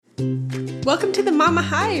Welcome to the Mama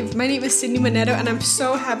Hive. My name is Sydney Manetto and I'm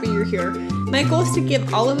so happy you're here. My goal is to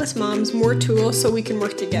give all of us moms more tools so we can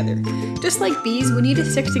work together. Just like bees, we need to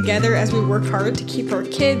stick together as we work hard to keep our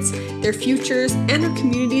kids, their futures, and our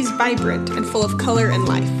communities vibrant and full of color and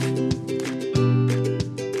life.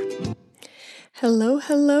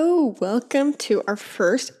 Hello. Welcome to our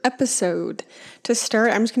first episode. To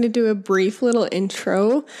start, I'm just going to do a brief little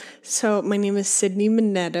intro. So my name is Sydney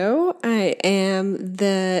Manetto. I am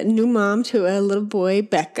the new mom to a little boy,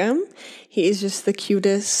 Beckham. He is just the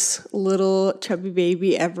cutest little chubby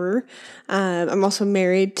baby ever. I'm also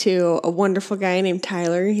married to a wonderful guy named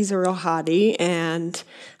Tyler. He's a real hottie, and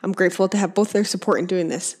I'm grateful to have both their support in doing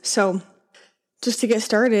this. So just to get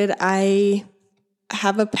started, I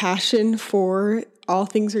have a passion for all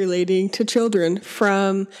things relating to children,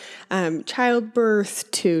 from childbirth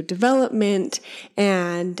to development,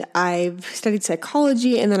 and I've studied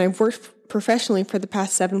psychology, and then I've worked professionally for the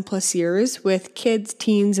past 7+ years with kids,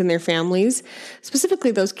 teens, and their families,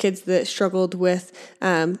 specifically those kids that struggled with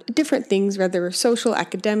different things, whether social,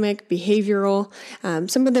 academic, behavioral.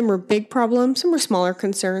 Some of them were big problems, some were smaller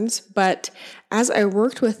concerns, but as I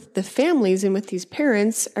worked with the families and with these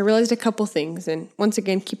parents, I realized a couple things. And once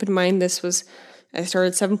again, keep in mind, I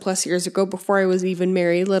started 7+ years ago before I was even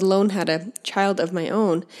married, let alone had a child of my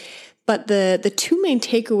own. But the two main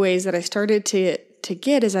takeaways that I started to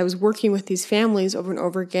get as I was working with these families over and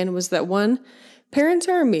over again was that, one, parents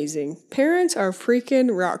are amazing. Parents are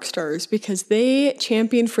freaking rock stars because they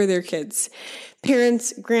champion for their kids.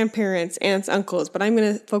 Parents, grandparents, aunts, uncles, but I'm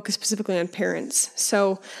going to focus specifically on parents.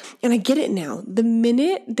 So, and I get it now. The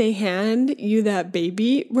minute they hand you that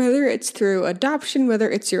baby, whether it's through adoption, whether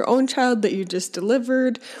it's your own child that you just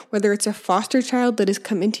delivered, whether it's a foster child that has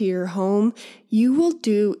come into your home, you will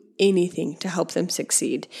do anything to help them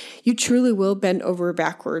succeed. You truly will bend over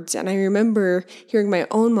backwards. And I remember hearing my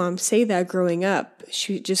own mom say that growing up.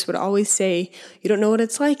 She just would always say, you don't know what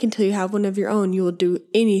it's like until you have one of your own. You will do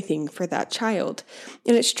anything for that child.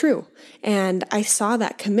 And it's true. And I saw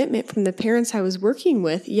that commitment from the parents I was working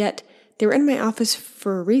with, yet they were in my office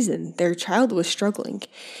for a reason. Their child was struggling.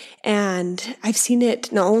 And I've seen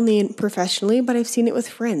it not only professionally, but I've seen it with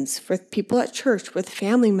friends, with people at church, with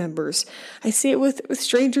family members. I see it with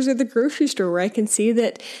strangers at the grocery store, where I can see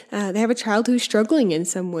that they have a child who's struggling in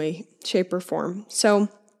some way, shape, or form. So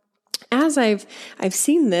as I've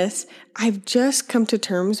seen this, I've just come to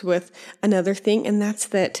terms with another thing, and that's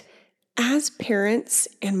that as parents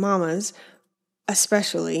and mamas,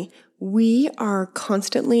 especially, we are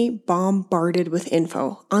constantly bombarded with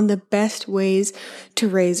info on the best ways to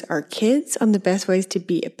raise our kids, on the best ways to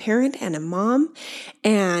be a parent and a mom.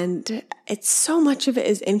 And so much of it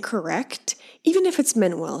is incorrect. Even if it's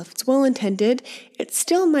meant well, if it's well intended, it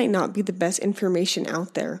still might not be the best information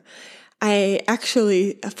out there. A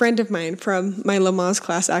friend of mine from my Lamaze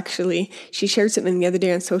class, she shared something the other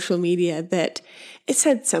day on social media that it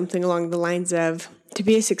said something along the lines of, to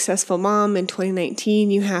be a successful mom in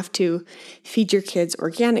 2019, you have to feed your kids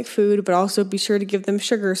organic food, but also be sure to give them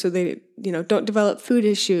sugar so they, don't develop food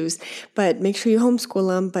issues. But make sure you homeschool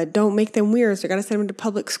them, but don't make them weird. So you got to send them to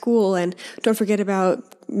public school, and don't forget about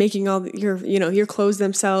making all your clothes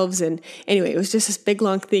themselves. And anyway, it was just this big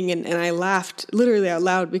long thing, and I laughed literally out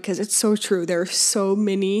loud because it's so true. There are so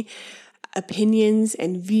many opinions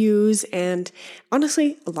and views, and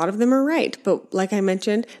honestly, a lot of them are right. But like I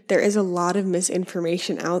mentioned, there is a lot of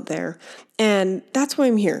misinformation out there, and that's why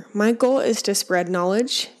I'm here. My goal is to spread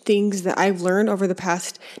knowledge, things that I've learned over the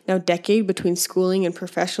past now decade between schooling and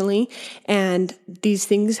professionally, and these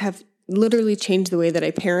things have literally changed the way that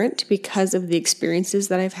I parent because of the experiences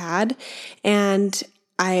that I've had. And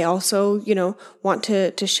I also, want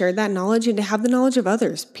to share that knowledge and to have the knowledge of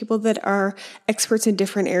others, people that are experts in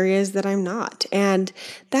different areas that I'm not. And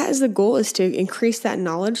that is the goal, is to increase that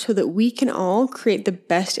knowledge so that we can all create the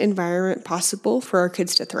best environment possible for our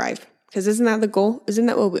kids to thrive. Because isn't that the goal? Isn't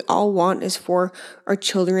that what we all want, is for our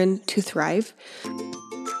children to thrive?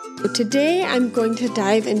 So today I'm going to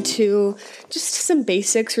dive into just some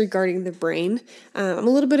basics regarding the brain. I'm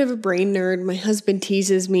a little bit of a brain nerd. My husband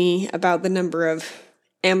teases me about the number of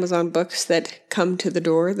Amazon books that come to the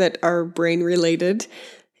door that are brain related.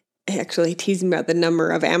 Actually, teasing about the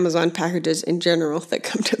number of Amazon packages in general that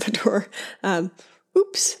come to the door.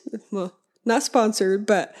 Well, not sponsored,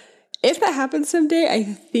 but if that happens someday, I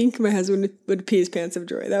think my husband would pee his pants of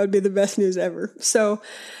joy. That would be the best news ever. So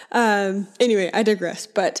anyway, I digress.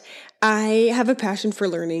 But I have a passion for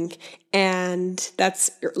learning, and that's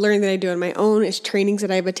learning that I do on my own. It's trainings that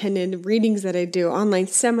I've attended, readings that I do, online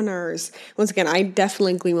seminars. Once again, I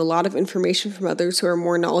definitely glean a lot of information from others who are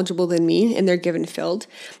more knowledgeable than me in their given field.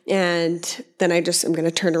 And then I'm going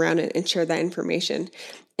to turn around and share that information.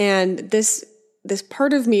 And this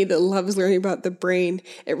part of me that loves learning about the brain,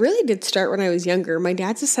 it really did start when I was younger. My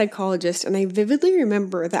dad's a psychologist, and I vividly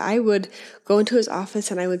remember that I would go into his office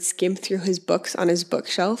and I would skim through his books on his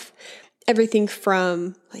bookshelf. Everything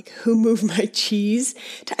from like Who Moved My Cheese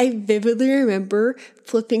to I vividly remember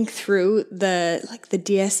flipping through the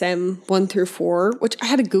DSM 1 through 4, which I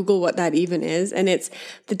had to Google what that even is. And it's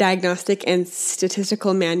the Diagnostic and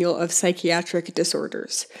Statistical Manual of Psychiatric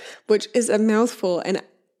Disorders, which is a mouthful. And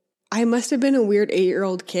I must have been a weird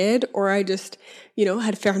 8-year-old kid, or I just,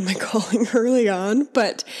 had found my calling early on.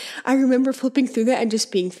 But I remember flipping through that and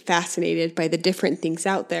just being fascinated by the different things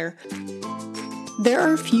out there. There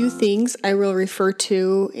are a few things I will refer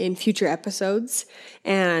to in future episodes,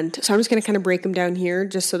 and so I'm just going to kind of break them down here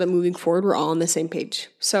just so that moving forward we're all on the same page.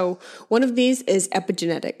 So one of these is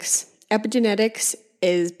epigenetics. Epigenetics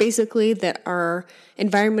is basically that our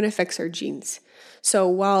environment affects our genes. So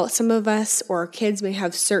while some of us or our kids may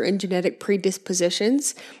have certain genetic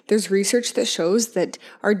predispositions, there's research that shows that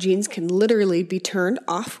our genes can literally be turned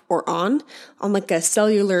off or on like a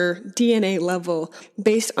cellular DNA level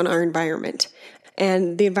based on our environment.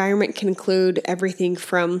 And the environment can include everything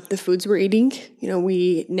from the foods we're eating.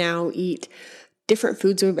 We now eat different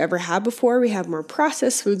foods than we've ever had before. We have more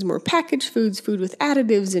processed foods, more packaged foods, food with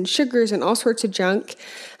additives and sugars and all sorts of junk.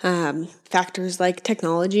 Factors like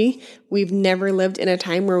technology. We've never lived in a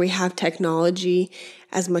time where we have technology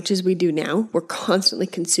as much as we do now. We're constantly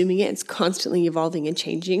consuming it. It's constantly evolving and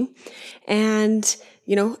changing. And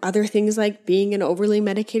other things like being an overly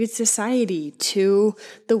medicated society, to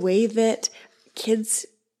the way that kids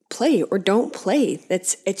play or don't play.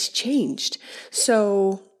 It's changed.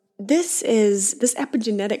 So this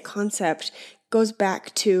epigenetic concept goes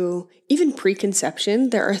back to even preconception.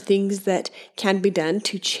 There are things that can be done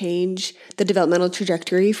to change the developmental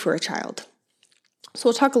trajectory for a child. So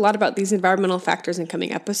we'll talk a lot about these environmental factors in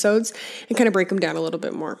coming episodes and kind of break them down a little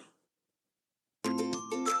bit more.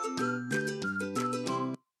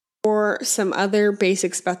 Or some other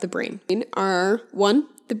basics about the brain are: 1,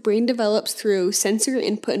 the brain develops through sensory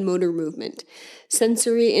input and motor movement.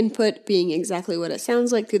 Sensory input being exactly what it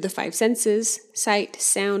sounds like through the 5 senses: sight,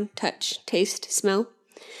 sound, touch, taste, smell.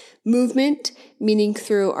 Movement, meaning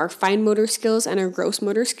through our fine motor skills and our gross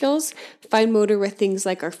motor skills. Fine motor with things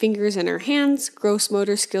like our fingers and our hands. Gross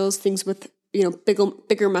motor skills, things with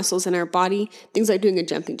bigger muscles in our body, things like doing a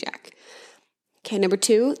jumping jack. Okay, number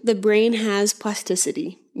 2, the brain has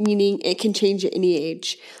plasticity, meaning it can change at any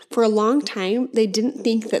age. For a long time, they didn't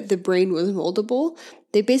think that the brain was moldable.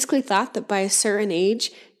 They basically thought that by a certain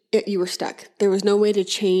age, you were stuck. There was no way to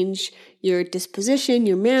change your disposition,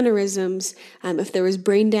 your mannerisms. If there was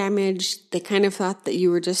brain damage, they kind of thought that you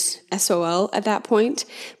were just SOL at that point.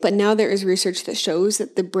 But now there is research that shows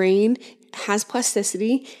that the brain has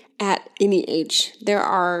plasticity at any age. There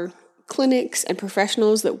are clinics and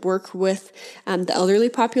professionals that work with the elderly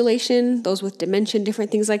population, those with dementia,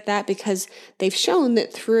 different things like that, because they've shown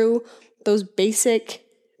that through those basic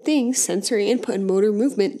things, sensory input and motor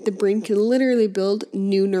movement, the brain can literally build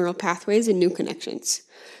new neural pathways and new connections.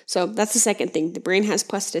 So that's the second thing. The brain has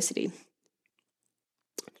plasticity.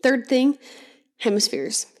 Third thing,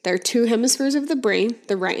 hemispheres. There are 2 hemispheres of the brain,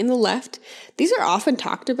 the right and the left. These are often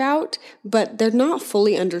talked about, but they're not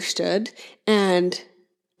fully understood. And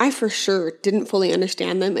I for sure didn't fully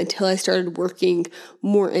understand them until I started working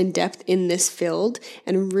more in depth in this field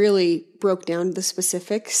and really broke down the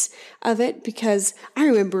specifics of it, because I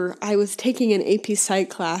remember I was taking an AP Psych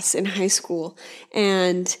class in high school,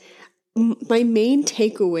 and my main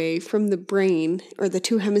takeaway from the brain, or the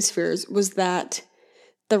 2 hemispheres, was that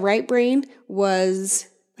the right brain was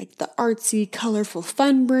like the artsy, colorful,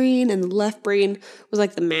 fun brain, and the left brain was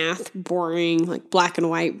like the math, boring, like black and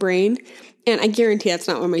white brain. And I guarantee that's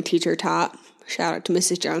not what my teacher taught. Shout out to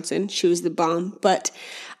Mrs. Johnson. She was the bomb. But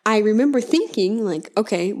I remember thinking like,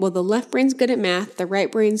 okay, well, the left brain's good at math, the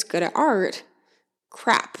right brain's good at art.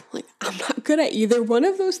 Crap. Like, I'm not good at either one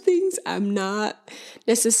of those things. I'm not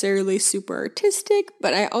necessarily super artistic,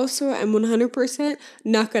 but I also am 100%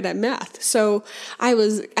 not good at math. So I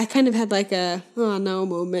kind of had like a, oh no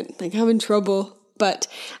moment, like I'm in trouble. But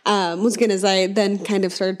once again, as I then kind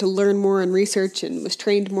of started to learn more and research and was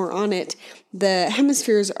trained more on it, the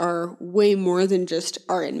hemispheres are way more than just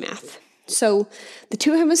art and math. So the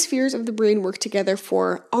 2 hemispheres of the brain work together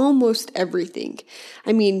for almost everything.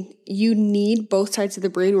 I mean, you need both sides of the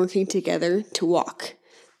brain working together to walk.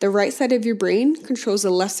 The right side of your brain controls the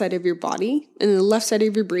left side of your body, and the left side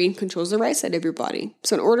of your brain controls the right side of your body.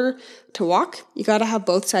 So in order to walk, you got to have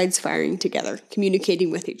both sides firing together, communicating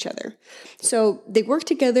with each other. So they work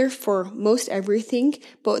together for most everything,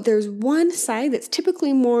 but there's one side that's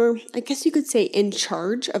typically more, I guess you could say, in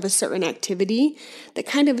charge of a certain activity that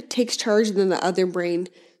kind of takes charge, and then the other brain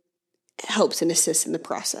helps and assists in the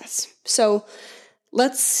process. So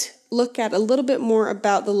let's look at a little bit more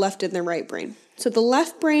about the left and the right brain. So the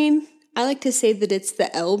left brain, I like to say that it's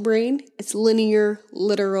the L brain. It's linear,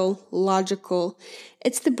 literal, logical.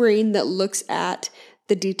 It's the brain that looks at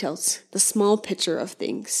the details, the small picture of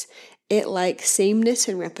things. It likes sameness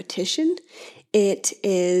and repetition. It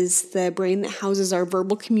is the brain that houses our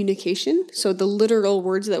verbal communication, so the literal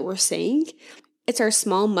words that we're saying. It's our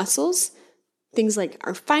small muscles, things like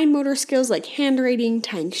our fine motor skills like handwriting,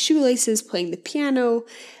 tying shoelaces, playing the piano.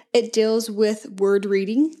 It deals with word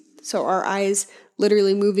reading, so our eyes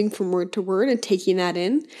literally moving from word to word and taking that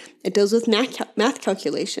in. It deals with math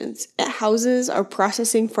calculations. It houses our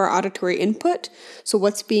processing for our auditory input, so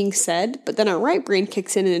what's being said, but then our right brain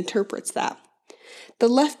kicks in and interprets that. The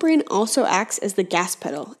left brain also acts as the gas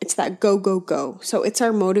pedal. It's that go, go, go. So it's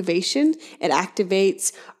our motivation. It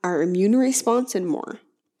activates our immune response and more.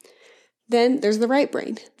 Then there's the right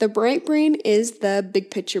brain. The right brain is the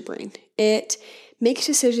big picture brain. It makes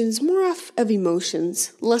decisions more off of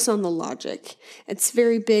emotions, less on the logic. It's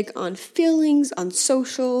very big on feelings, on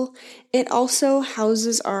social. It also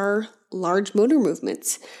houses our large motor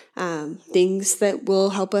movements, things that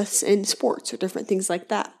will help us in sports or different things like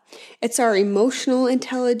that. It's our emotional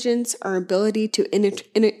intelligence, our ability to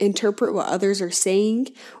interpret what others are saying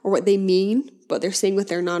or what they mean, what they're saying with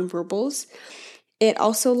their nonverbals. It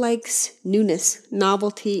also likes newness,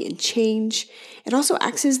 novelty, and change. It also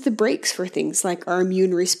acts as the brakes for things like our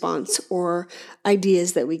immune response or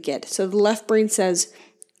ideas that we get. So the left brain says,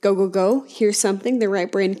 go, go, go, here's something. The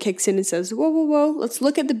right brain kicks in and says, whoa, whoa, whoa, let's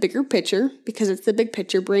look at the bigger picture because it's the big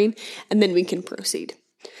picture brain, and then we can proceed.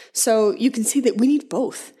 So you can see that we need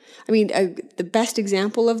both. I mean, the best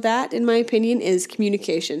example of that, in my opinion, is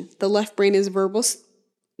communication. The left brain is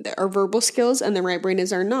our verbal skills, and the right brain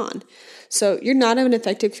is our non. So you're not an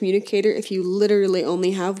effective communicator if you literally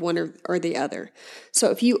only have one or the other. So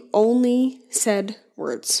if you only said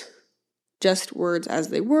words, just words as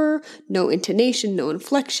they were, no intonation, no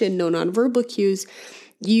inflection, no nonverbal cues,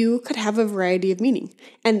 you could have a variety of meaning.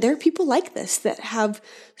 And there are people like this that have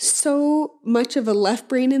so much of a left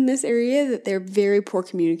brain in this area that they're very poor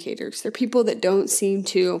communicators. They're people that don't seem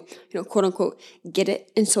to, quote unquote, get it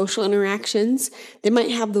in social interactions. They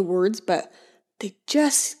might have the words, but they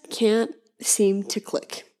just can't seem to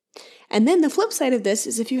click. And then the flip side of this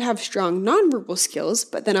is if you have strong nonverbal skills,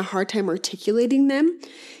 but then a hard time articulating them,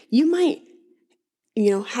 you might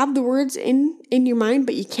have the words in your mind,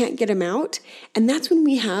 but you can't get them out. And that's when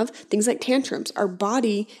we have things like tantrums. Our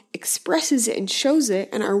body expresses it and shows it,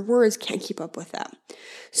 and our words can't keep up with that.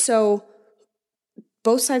 So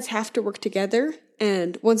both sides have to work together.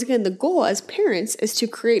 And once again, the goal as parents is to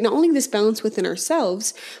create not only this balance within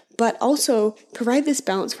ourselves, but also provide this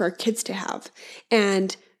balance for our kids to have.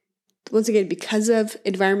 And once again, because of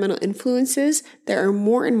environmental influences, there are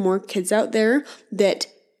more and more kids out there that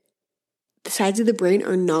the sides of the brain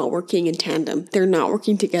are not working in tandem. They're not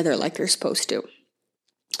working together like they're supposed to.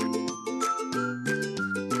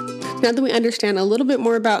 Now that we understand a little bit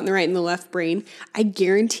more about the right and the left brain, I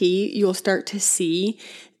guarantee you'll start to see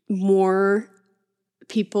more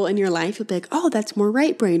people in your life. You'll be like, oh, that's more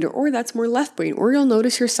right brain, or that's more left brain, or you'll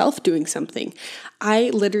notice yourself doing something. I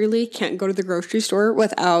literally can't go to the grocery store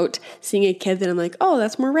without seeing a kid that I'm like, oh,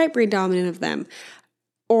 that's more right brain dominant of them.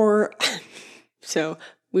 Or so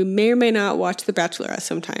we may or may not watch The Bachelorette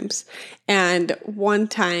sometimes. And one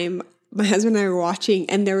time, my husband and I were watching,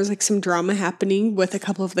 and there was like some drama happening with a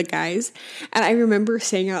couple of the guys. And I remember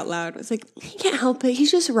saying out loud, I was like, he can't help it.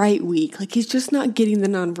 He's just right weak. Like, he's just not getting the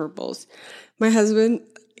nonverbals. My husband,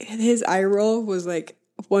 his eye roll was like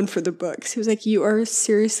one for the books. He was like, you are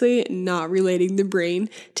seriously not relating the brain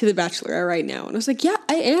to The Bachelorette right now. And I was like, yeah,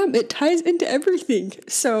 I am. It ties into everything.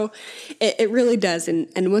 So it really does.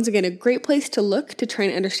 And once again, a great place to look to try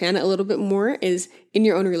and understand it a little bit more is in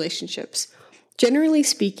your own relationships. Generally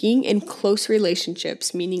speaking, in close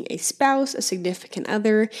relationships, meaning a spouse, a significant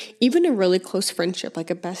other, even a really close friendship like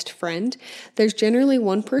a best friend, there's generally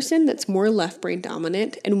one person that's more left brain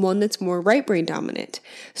dominant and one that's more right brain dominant.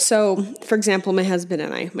 So, for example, my husband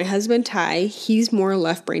and I. My husband, Ty, he's more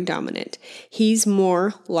left brain dominant. He's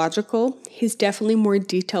more logical. He's definitely more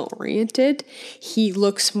detail oriented. He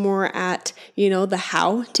looks more at, the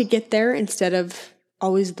how to get there instead of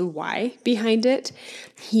always the why behind it.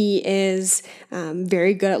 He is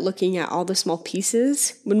very good at looking at all the small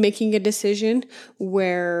pieces when making a decision,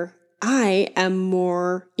 where I am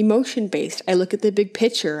more emotion-based. I look at the big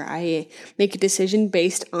picture. I make a decision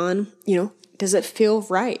based on, does it feel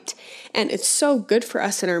right? And it's so good for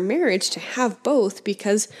us in our marriage to have both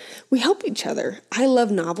because we help each other. I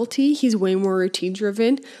love novelty. He's way more routine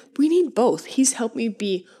driven. We need both. He's helped me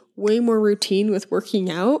be way more routine with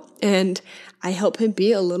working out, and I help him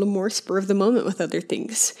be a little more spur of the moment with other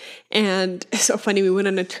things. And it's so funny, we went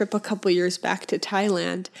on a trip a couple years back to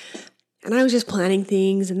Thailand, and I was just planning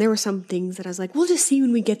things, and there were some things that I was like, we'll just see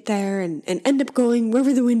when we get there and end up going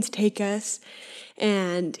wherever the winds take us.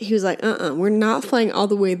 And he was like, we're not flying all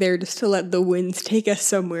the way there just to let the winds take us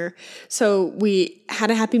somewhere. So we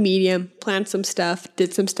had a happy medium, planned some stuff,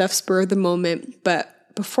 did some stuff spur of the moment.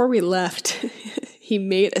 But before we left, he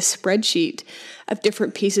made a spreadsheet of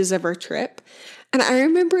different pieces of our trip. And I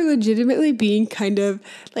remember legitimately being kind of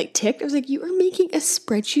like ticked. I was like, you are making a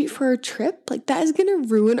spreadsheet for our trip? Like, that is going to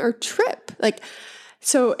ruin our trip.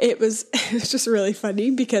 So it was just really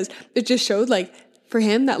funny because it just showed for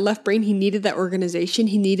him, that left brain, he needed that organization.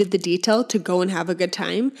 He needed the detail to go and have a good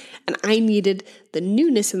time. And I needed the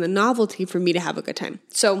newness and the novelty for me to have a good time.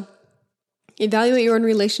 So evaluate your own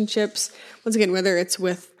relationships. Once again, whether it's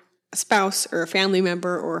with a spouse or a family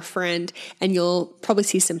member or a friend, and you'll probably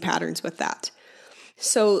see some patterns with that.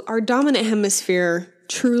 So our dominant hemisphere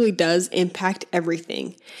truly does impact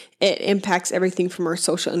everything. It impacts everything from our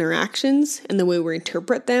social interactions and the way we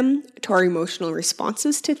interpret them, to our emotional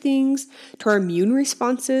responses to things, to our immune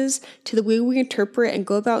responses, to the way we interpret and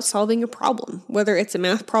go about solving a problem, whether it's a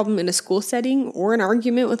math problem in a school setting or an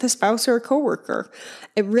argument with a spouse or a coworker.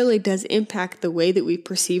 It really does impact the way that we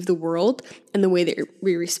perceive the world and the way that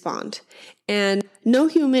we respond. And no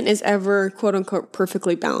human is ever, quote unquote,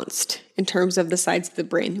 perfectly balanced in terms of the sides of the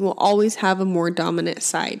brain. We'll always have a more dominant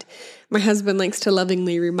side. My husband likes to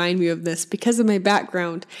lovingly remind me of this. Because of my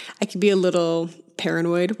background, I can be a little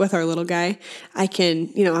paranoid with our little guy.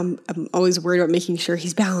 I'm always worried about making sure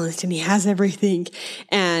he's balanced and he has everything.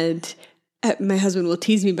 And my husband will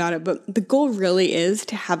tease me about it, but the goal really is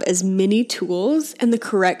to have as many tools and the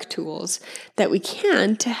correct tools that we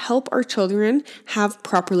can to help our children have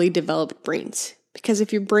properly developed brains. Because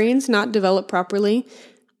if your brain's not developed properly,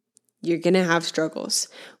 you're going to have struggles.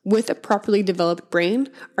 With a properly developed brain,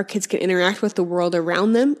 our kids can interact with the world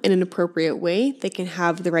around them in an appropriate way. They can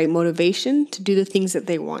have the right motivation to do the things that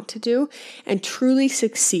they want to do and truly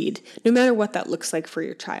succeed, no matter what that looks like for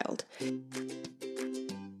your child.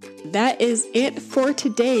 That is it for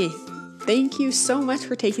today. Thank you so much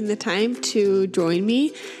for taking the time to join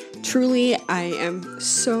me. Truly, I am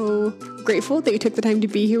so grateful that you took the time to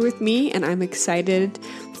be here with me, and I'm excited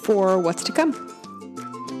for what's to come.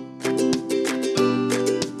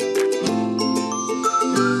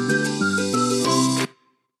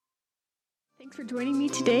 Thanks for joining me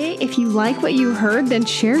today. If you like what you heard, then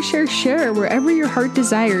share wherever your heart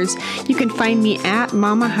desires. You can find me at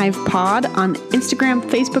Mama Hive Pod on Instagram,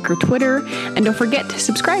 Facebook, or Twitter. And don't forget to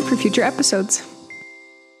subscribe for future episodes.